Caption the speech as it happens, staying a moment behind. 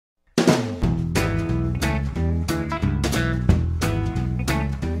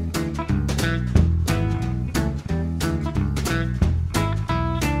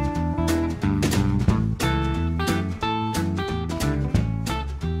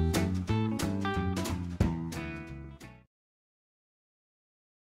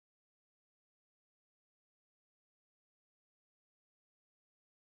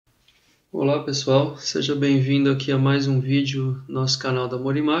Olá pessoal, seja bem-vindo aqui a mais um vídeo no nosso canal da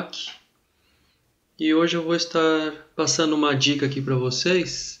Morimac. E hoje eu vou estar passando uma dica aqui para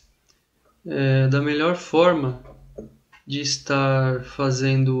vocês da melhor forma de estar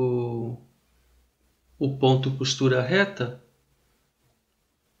fazendo o ponto costura reta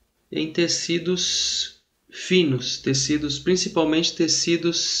em tecidos finos, principalmente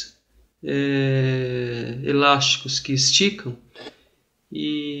tecidos elásticos que esticam.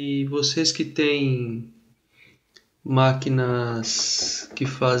 E vocês que têm máquinas que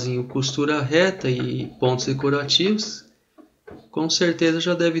fazem o costura reta e pontos decorativos, com certeza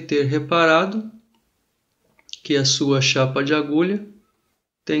já deve ter reparado que a sua chapa de agulha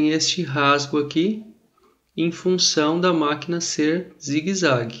tem este rasgo aqui em função da máquina ser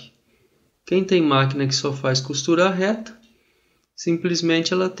zigue-zague. Quem tem máquina que só faz costura reta,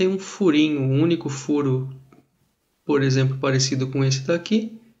 simplesmente ela tem um furinho, um único furo, por exemplo, parecido com esse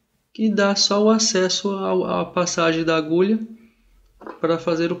daqui, que dá só o acesso à passagem da agulha para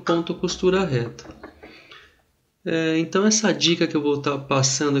fazer o ponto costura reta. Então essa dica que eu vou estar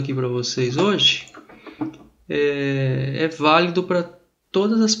passando aqui para vocês hoje é válido para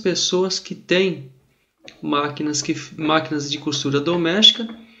todas as pessoas que têm máquinas de costura doméstica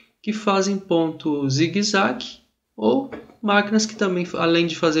que fazem ponto zigue-zague, ou máquinas que também, além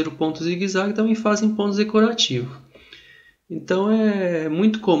de fazer o ponto zigue-zague, também fazem pontos decorativos. Então é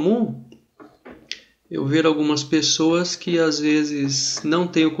muito comum eu ver algumas pessoas que às vezes não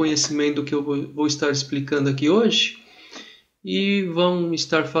têm o conhecimento do que eu vou estar explicando aqui hoje e vão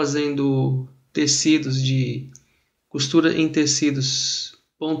estar fazendo tecidos de costura em tecidos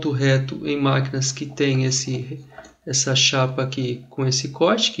ponto reto em máquinas que tem essa chapa aqui com esse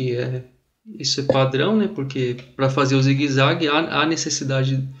corte, isso é padrão, né? Porque para fazer o zigue-zague há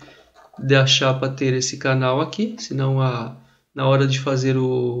necessidade da chapa ter esse canal aqui, senão na hora de fazer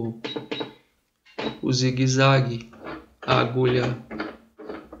o zigue-zague a agulha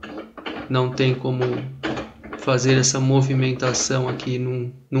não tem como fazer essa movimentação aqui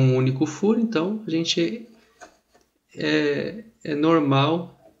num único furo. Então a gente é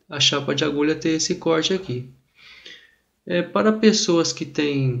normal a chapa de agulha ter esse corte aqui. Para pessoas que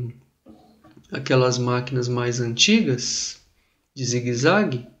têm aquelas máquinas mais antigas de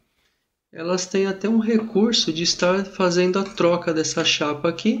zigue-zague, elas têm até um recurso de estar fazendo a troca dessa chapa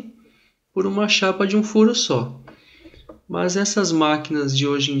aqui por uma chapa de um furo só. Mas essas máquinas de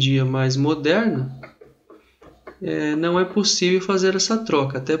hoje em dia mais modernas, não é possível fazer essa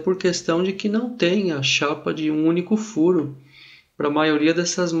troca, até por questão de que não tem a chapa de um único furo para a maioria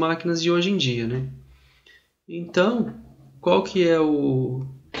dessas máquinas de hoje em dia, né? Então, qual que é o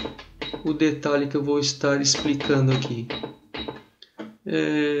detalhe que eu vou estar explicando aqui?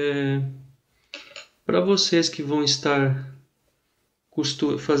 Para vocês que vão estar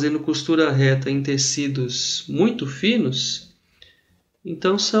fazendo costura reta em tecidos muito finos,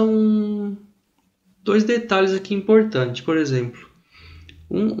 então são dois detalhes aqui importantes. Por exemplo,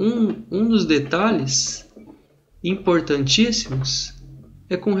 um dos detalhes importantíssimos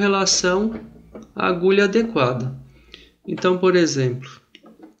é com relação à agulha adequada. Então, por exemplo,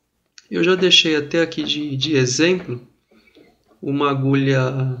 eu já deixei até aqui de exemplo uma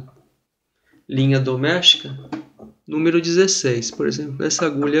agulha linha doméstica número 16, por exemplo. Essa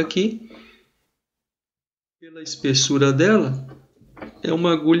agulha aqui, pela espessura dela, é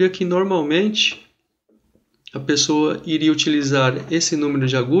uma agulha que normalmente a pessoa iria utilizar esse número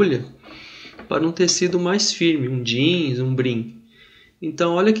de agulha para um tecido mais firme, um jeans, um brim.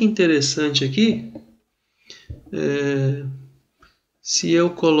 Então olha que interessante aqui, se eu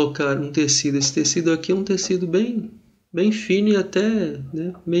colocar um tecido, esse tecido aqui é um tecido bem fino e até,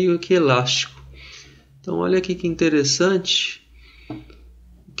 né, meio que elástico. Então olha aqui que interessante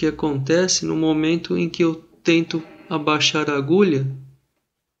o que acontece no momento em que eu tento abaixar a agulha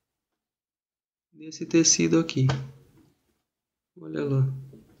nesse tecido aqui. Olha lá.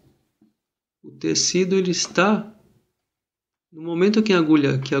 O tecido ele está, no momento que a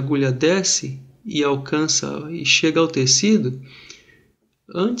agulha desce e alcança e chega ao tecido,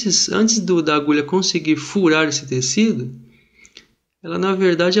 antes da agulha conseguir furar esse tecido, ela na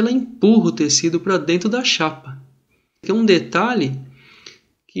verdade empurra o tecido para dentro da chapa. É um detalhe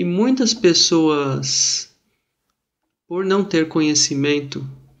que muitas pessoas, por não ter conhecimento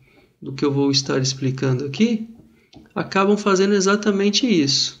do que eu vou estar explicando aqui, acabam fazendo exatamente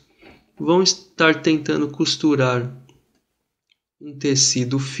isso. Vão estar tentando costurar um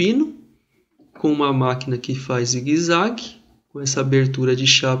tecido fino com uma máquina que faz zigue-zague, com essa abertura de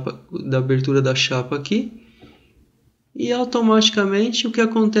chapa, da abertura da chapa aqui. E automaticamente o que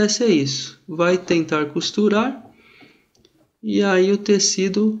acontece é isso. Vai tentar costurar e aí o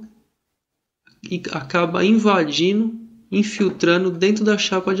tecido e acaba invadindo, infiltrando dentro da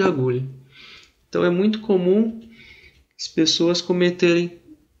chapa de agulha. Então é muito comum as pessoas cometerem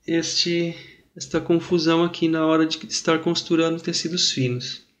esta confusão aqui na hora de estar costurando tecidos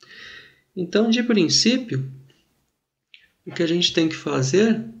finos. Então, de princípio, o que a gente tem que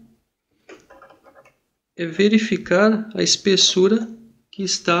fazer é verificar a espessura que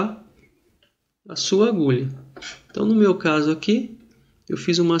está a sua agulha. Então, no meu caso aqui, eu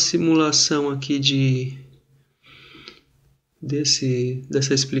fiz uma simulação aqui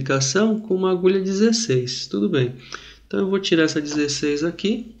dessa explicação com uma agulha 16. Tudo bem. Então, eu vou tirar essa 16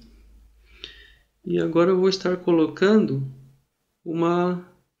 aqui. E agora eu vou estar colocando uma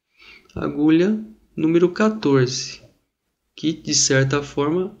agulha número 14. Que, de certa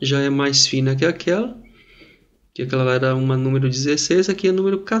forma, já é mais fina que aquela era uma número 16, aqui é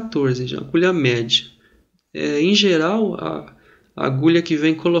número 14, já agulha média. Em geral, a agulha que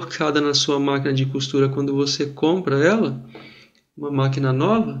vem colocada na sua máquina de costura quando você compra ela, uma máquina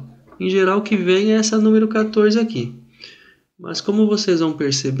nova, em geral o que vem é essa número 14 aqui. Mas como vocês vão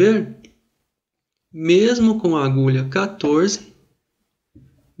perceber, mesmo com a agulha 14,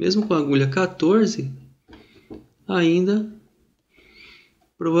 ainda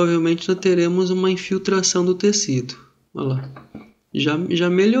provavelmente nós teremos uma infiltração do tecido. Olha lá, já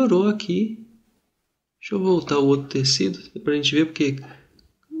melhorou aqui. Deixa eu voltar o outro tecido para a gente ver, porque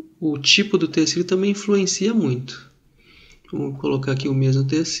o tipo do tecido também influencia muito. Vamos colocar aqui o mesmo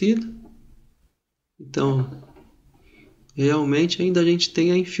tecido. Então, realmente ainda a gente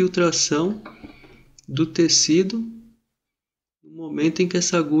tem a infiltração do tecido no momento em que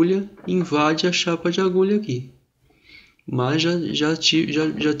essa agulha invade a chapa de agulha aqui. Mas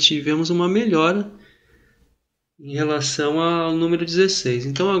já tivemos uma melhora em relação ao número 16.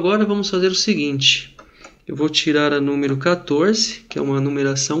 Então agora vamos fazer o seguinte. Eu vou tirar a número 14, que é uma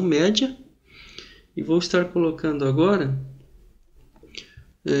numeração média, e vou estar colocando agora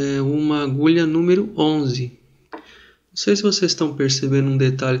uma agulha número 11. Não sei se vocês estão percebendo um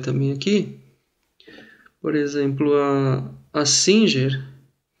detalhe também aqui. Por exemplo, a Singer,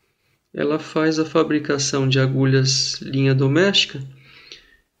 ela faz a fabricação de agulhas linha doméstica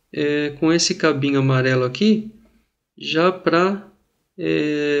com esse cabinho amarelo aqui, já para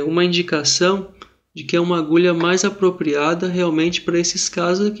uma indicação de que é uma agulha mais apropriada realmente para esses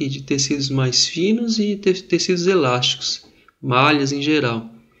casos aqui, de tecidos mais finos e tecidos elásticos, malhas em geral.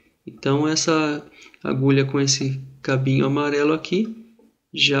 Então essa agulha com esse cabinho amarelo aqui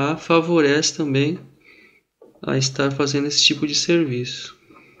já favorece também a estar fazendo esse tipo de serviço.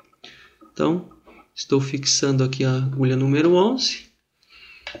 Então, estou fixando aqui a agulha número 11.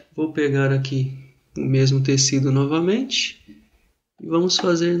 Vou pegar aqui o mesmo tecido novamente. E vamos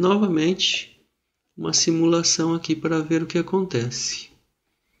fazer novamente uma simulação aqui para ver o que acontece.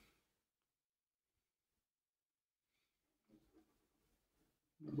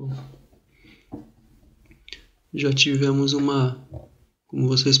 Bom, já tivemos como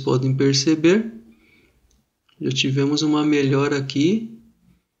vocês podem perceber, já tivemos uma melhora aqui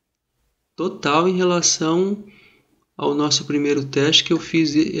total em relação ao nosso primeiro teste, que eu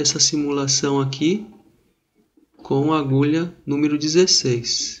fiz essa simulação aqui com a agulha número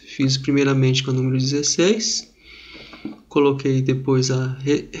 16. Fiz primeiramente com a número 16, coloquei depois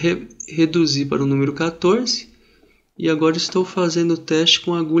reduzi para o número 14 e agora estou fazendo o teste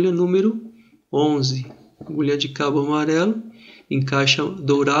com a agulha número 11, agulha de cabo amarelo, encaixe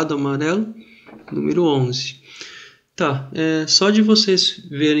dourado amarelo, número 11. Tá, só de vocês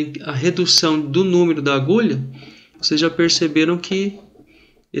verem a redução do número da agulha, vocês já perceberam que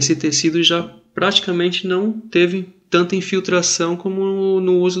esse tecido já praticamente não teve tanta infiltração como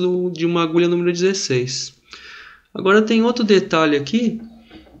no uso de uma agulha número 16. Agora tem outro detalhe aqui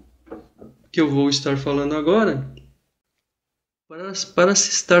que eu vou estar falando agora. Para se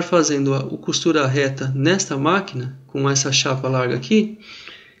estar fazendo a costura reta nesta máquina, com essa chapa larga aqui,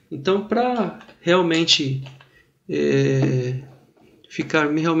 então para realmente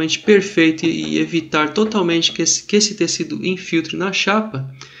ficar realmente perfeito e evitar totalmente que esse tecido infiltre na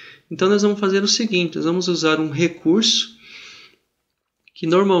chapa, então nós vamos fazer o seguinte: nós vamos usar um recurso que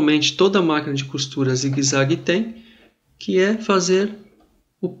normalmente toda máquina de costura zigue-zague tem, que é fazer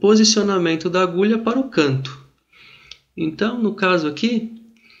o posicionamento da agulha para o canto. Então, no caso aqui,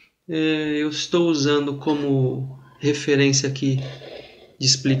 eu estou usando como referência aqui de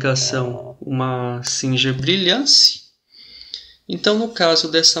explicação uma Singer Brilhance. Então, no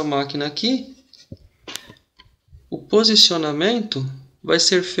caso dessa máquina aqui, o posicionamento vai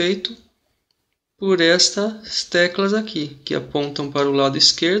ser feito por estas teclas aqui, que apontam para o lado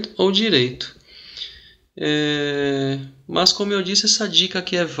esquerdo ou direito. Mas como eu disse, essa dica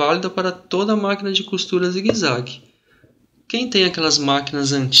aqui é válida para toda máquina de costura zigue-zague. Quem tem aquelas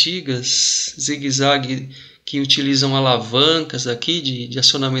máquinas antigas zigue-zague que utilizam alavancas aqui de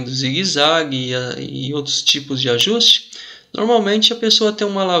acionamento zigue-zague e outros tipos de ajuste, normalmente a pessoa tem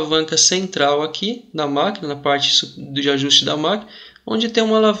uma alavanca central aqui na máquina, na parte de ajuste da máquina, onde tem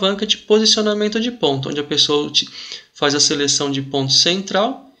uma alavanca de posicionamento de ponto, onde a pessoa faz a seleção de ponto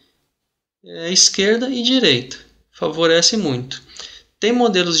central, esquerda e direita. Favorece muito. Tem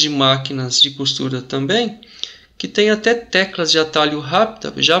modelos de máquinas de costura também que tem até teclas de atalho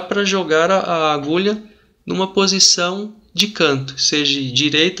rápida já para jogar a agulha numa posição de canto, seja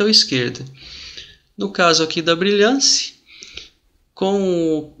direita ou esquerda. No caso aqui da brilhance,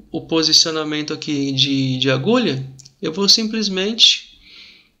 com o posicionamento aqui de agulha, eu vou simplesmente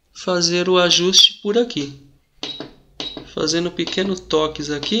fazer o ajuste por aqui. Fazendo pequenos toques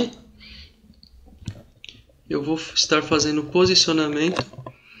aqui, eu vou estar fazendo o posicionamento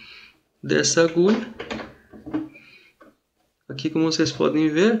dessa agulha. Aqui, como vocês podem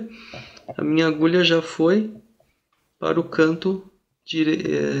ver, a minha agulha já foi para o canto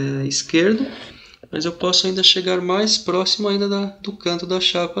esquerdo, mas eu posso ainda chegar mais próximo ainda do canto da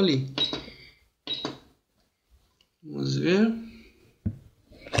chapa ali. Vamos ver.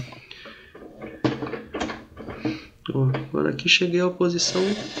 Agora aqui cheguei à posição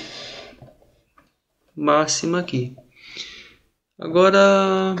máxima aqui.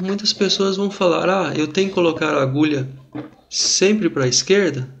 Agora muitas pessoas vão falar: eu tenho que colocar a agulha sempre para a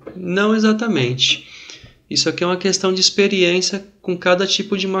esquerda? Não exatamente. Isso aqui é uma questão de experiência com cada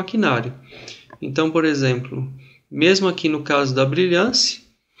tipo de maquinário. Então, por exemplo, mesmo aqui no caso da brilhance,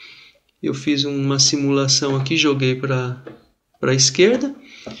 eu fiz uma simulação aqui, joguei para a esquerda,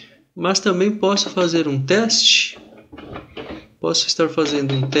 mas também posso fazer um teste. Posso estar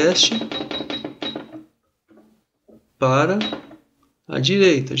fazendo um teste para a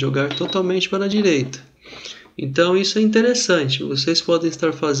direita, jogar totalmente para a direita. Então isso é interessante. Vocês podem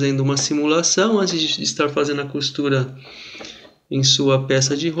estar fazendo uma simulação antes de estar fazendo a costura em sua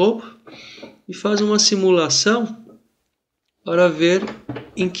peça de roupa e faz uma simulação para ver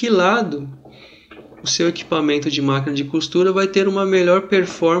em que lado o seu equipamento de máquina de costura vai ter uma melhor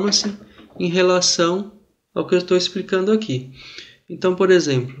performance em relação ao que eu estou explicando aqui. Então, por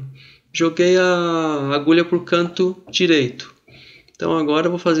exemplo, joguei a agulha para o canto direito. Então agora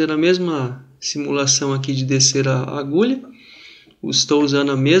eu vou fazer a mesma simulação aqui de descer a agulha. Estou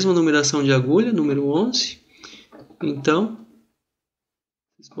usando a mesma numeração de agulha, número 11. Então,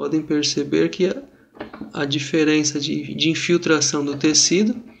 vocês podem perceber que a diferença de infiltração do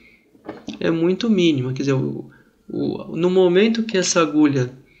tecido é muito mínima. Quer dizer, no momento que essa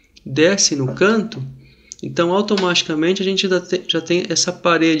agulha desce no canto, então automaticamente a gente já tem essa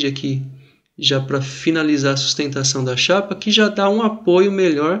parede aqui, já para finalizar a sustentação da chapa, que já dá um apoio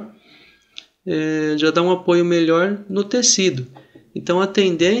melhor, no tecido. Então a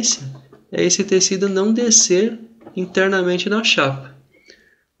tendência é esse tecido não descer internamente na chapa.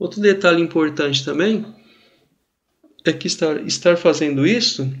 Outro detalhe importante também é que estar fazendo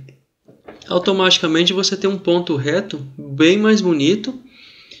isso, automaticamente você tem um ponto reto bem mais bonito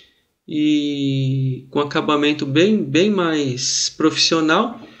e com acabamento bem mais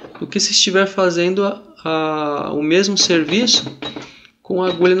profissional do que se estiver fazendo o mesmo serviço com a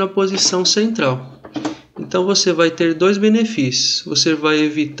agulha na posição central. Então você vai ter dois benefícios. Você vai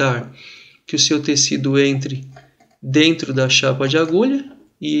evitar que o seu tecido entre dentro da chapa de agulha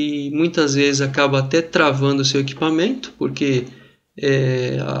e muitas vezes acaba até travando o seu equipamento, porque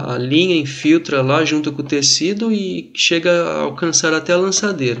a linha infiltra lá junto com o tecido e chega a alcançar até a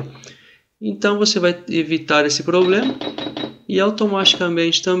lançadeira. Então você vai evitar esse problema e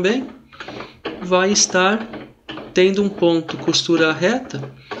automaticamente também vai estar tendo um ponto costura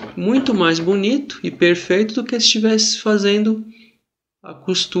reta muito mais bonito e perfeito do que se estivesse fazendo a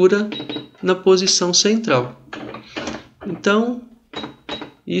costura na posição central. Então,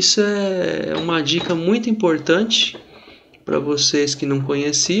 isso é uma dica muito importante para vocês que não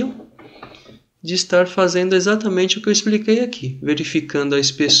conheciam, de estar fazendo exatamente o que eu expliquei aqui, verificando a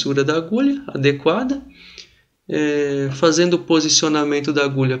espessura da agulha adequada, fazendo o posicionamento da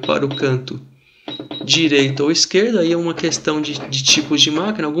agulha para o canto direito ou esquerdo. Aí é uma questão de tipos de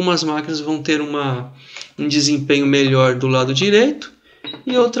máquina. Algumas máquinas vão ter um desempenho melhor do lado direito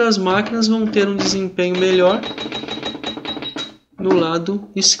e outras máquinas vão ter um desempenho melhor no lado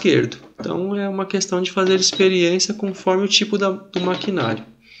esquerdo. Então é uma questão de fazer experiência conforme o tipo do maquinário.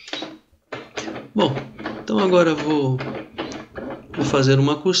 Bom, então agora vou fazer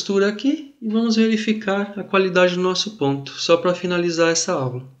uma costura aqui e vamos verificar a qualidade do nosso ponto, só para finalizar essa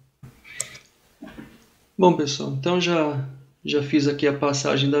aula. Bom, pessoal, então já fiz aqui a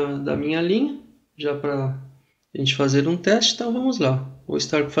passagem da minha linha, já para a gente fazer um teste, então vamos lá. Vou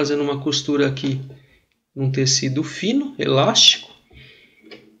estar fazendo uma costura aqui num tecido fino, elástico,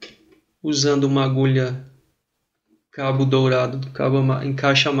 usando uma agulha cabo dourado, cabo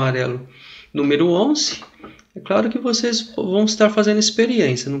encaixe amarelo, número 11. É claro que vocês vão estar fazendo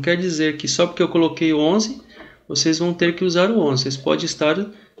experiência, não quer dizer que só porque eu coloquei o 11, vocês vão ter que usar o 11. Vocês podem estar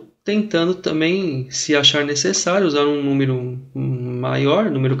tentando também, se achar necessário, usar um número maior,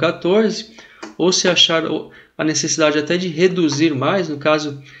 número 14, ou se achar a necessidade até de reduzir mais, no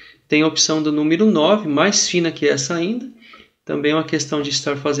caso tem a opção do número 9, mais fina que essa ainda. Também é uma questão de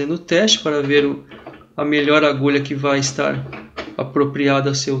estar fazendo o teste para ver a melhor agulha que vai estar apropriada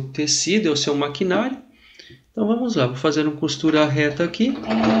ao seu tecido, ao seu maquinário. Então vamos lá, vou fazer uma costura reta aqui.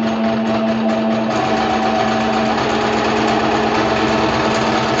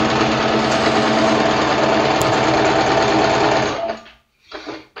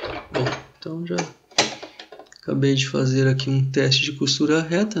 Bom, então já acabei de fazer aqui um teste de costura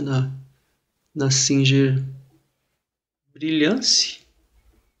reta na Singer Brilhance.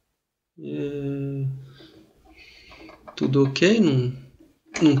 Tudo ok,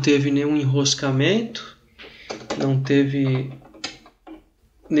 não teve nenhum enroscamento, não teve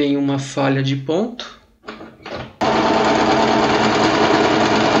nenhuma falha de ponto.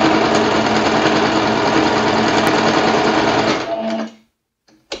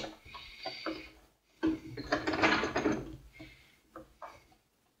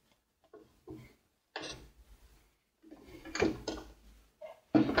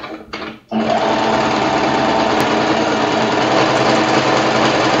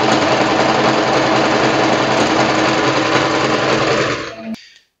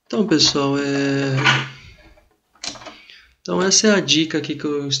 Então, pessoal, então essa é a dica aqui que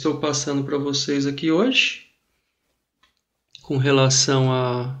eu estou passando para vocês aqui hoje, com relação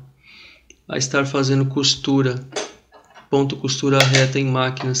a estar fazendo costura, ponto costura reta em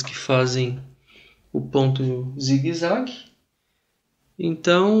máquinas que fazem o ponto zigue-zague.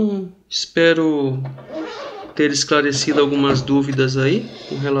 Então, espero ter esclarecido algumas dúvidas aí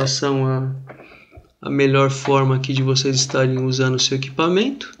com relação a melhor forma aqui de vocês estarem usando o seu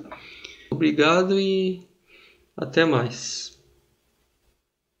equipamento. Obrigado e até mais.